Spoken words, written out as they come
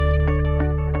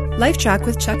LifeTrac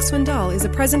with Chuck Swindoll is a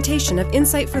presentation of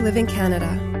Insight for Living Canada.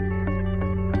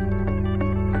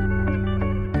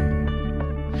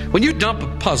 When you dump a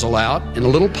puzzle out in a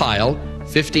little pile,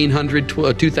 1,500 to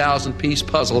a 2,000 piece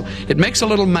puzzle, it makes a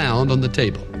little mound on the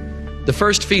table. The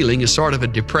first feeling is sort of a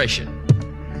depression.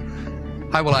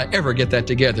 How will I ever get that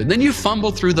together? And then you fumble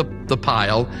through the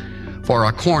pile for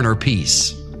a corner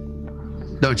piece,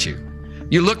 don't you?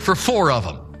 You look for 4 of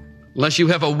them. Unless you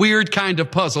have a weird kind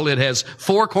of puzzle, it has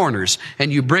 4 corners, and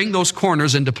you bring those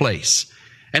corners into place.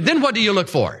 And then what do you look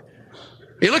for?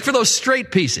 You look for those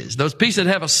straight pieces, those pieces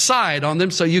that have a side on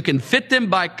them so you can fit them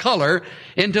by color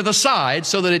into the side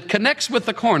so that it connects with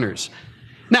the corners.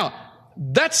 Now,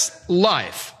 that's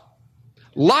life.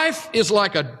 Life is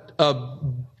like a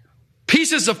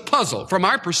pieces of puzzle, from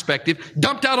our perspective,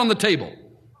 dumped out on the table.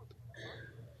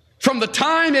 From the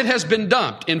time it has been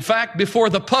dumped, in fact, before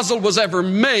the puzzle was ever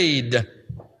made,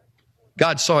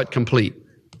 God saw it complete.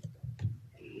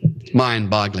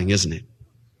 Mind-boggling, isn't it?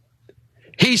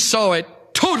 He saw it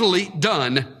totally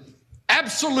done,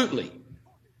 absolutely.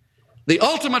 The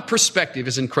ultimate perspective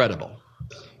is incredible.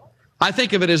 I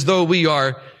think of it as though we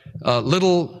are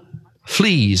little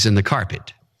fleas in the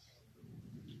carpet.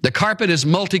 The carpet is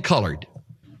multicolored.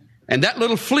 And that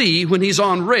little flea, when he's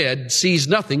on red, sees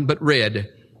nothing but red.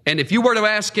 And if you were to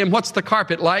ask him, what's the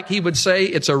carpet like? He would say,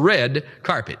 it's a red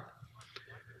carpet.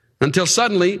 Until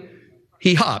suddenly,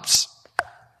 he hops.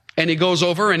 And he goes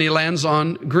over and he lands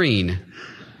on green.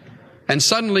 And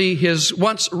suddenly, his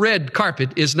once red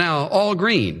carpet is now all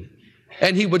green.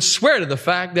 And he would swear to the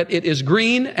fact that it is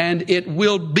green and it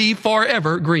will be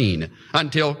forever green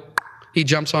until he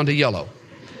jumps onto yellow.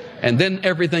 And then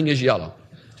everything is yellow.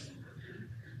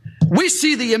 We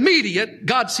see the immediate,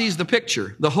 God sees the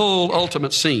picture, the whole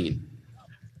ultimate scene.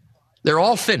 They're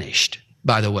all finished,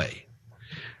 by the way.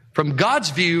 From God's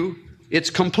view, it's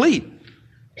complete.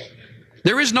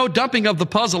 There is no dumping of the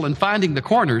puzzle and finding the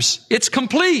corners. It's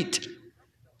complete.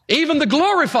 Even the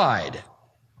glorified.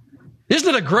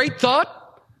 Isn't it a great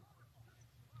thought?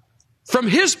 From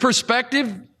His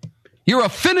perspective, you're a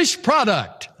finished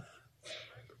product.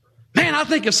 Man, I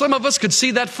think if some of us could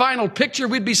see that final picture,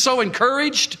 we'd be so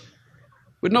encouraged.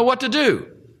 We'd know what to do.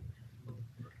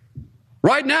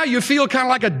 Right now, you feel kind of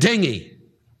like a dinghy,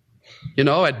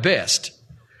 at best.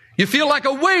 You feel like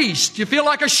a waste. You feel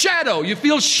like a shadow. You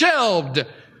feel shelved.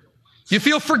 You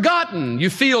feel forgotten. You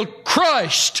feel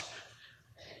crushed.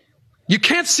 You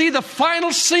can't see the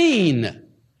final scene.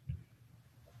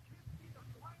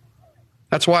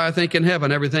 That's why I think in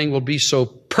heaven everything will be so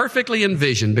perfectly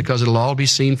envisioned, because it'll all be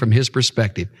seen from His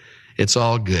perspective. It's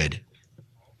all good.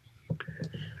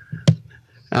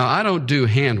 Now, I don't do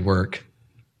handwork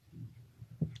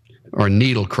or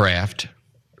needlecraft.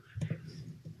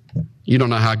 You don't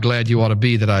know how glad you ought to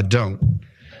be that I don't.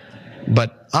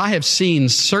 But I have seen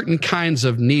certain kinds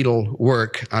of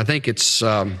needlework. I think it's,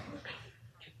 oh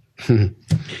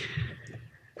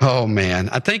man,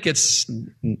 I think it's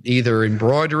either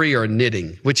embroidery or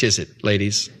knitting. Which is it,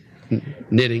 ladies?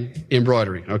 Knitting,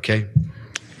 embroidery, okay.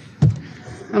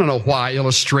 I don't know why I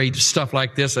illustrate stuff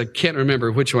like this. I can't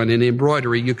remember which one. In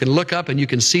embroidery, you can look up and you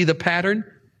can see the pattern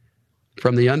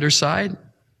from the underside.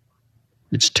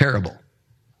 It's terrible.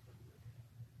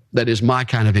 That is my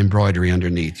kind of embroidery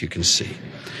underneath, you can see.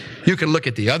 You can look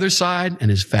at the other side and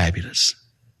it's fabulous.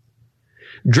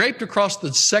 Draped across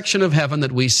the section of heaven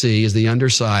that we see is the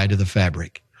underside of the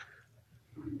fabric.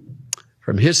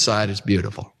 From His side, it's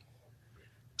beautiful.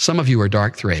 Some of you are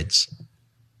dark threads.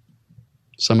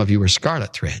 Some of you are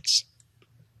scarlet threads.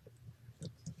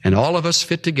 And all of us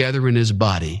fit together in His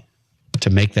body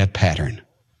to make that pattern.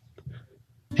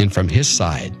 And from His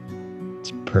side,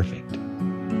 it's perfect.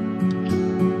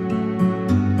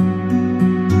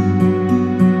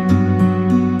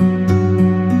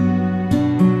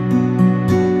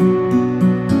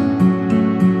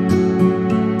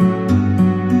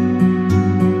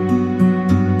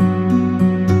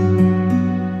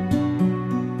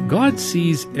 God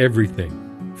sees everything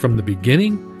from the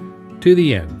beginning to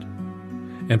the end.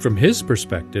 And from His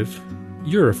perspective,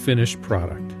 you're a finished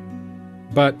product.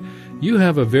 But you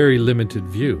have a very limited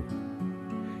view.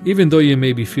 Even though you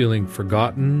may be feeling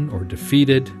forgotten or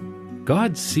defeated,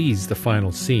 God sees the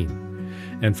final scene.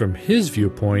 And from His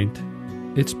viewpoint,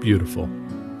 it's beautiful.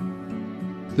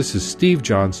 This is Steve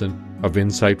Johnson of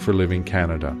Insight for Living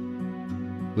Canada.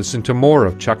 Listen to more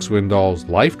of Chuck Swindoll's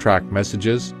LifeTrac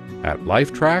messages at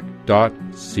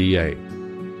lifetrac.ca.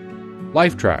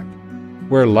 LifeTrac,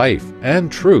 where life and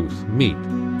truth meet.